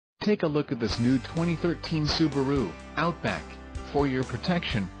Take a look at this new 2013 Subaru Outback. For your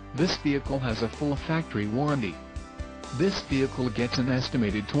protection, this vehicle has a full factory warranty. This vehicle gets an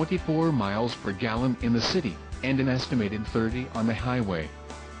estimated 24 miles per gallon in the city, and an estimated 30 on the highway.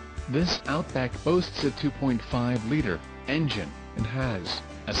 This Outback boasts a 2.5-liter engine, and has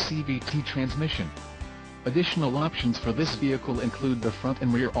a CVT transmission. Additional options for this vehicle include the front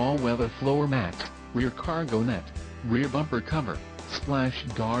and rear all-weather floor mat, rear cargo net, rear bumper cover, splash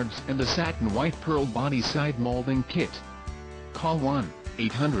guards and a satin white pearl body side molding kit. Call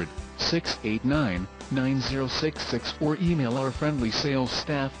 1-800-689-9066 or email our friendly sales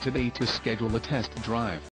staff today to schedule a test drive.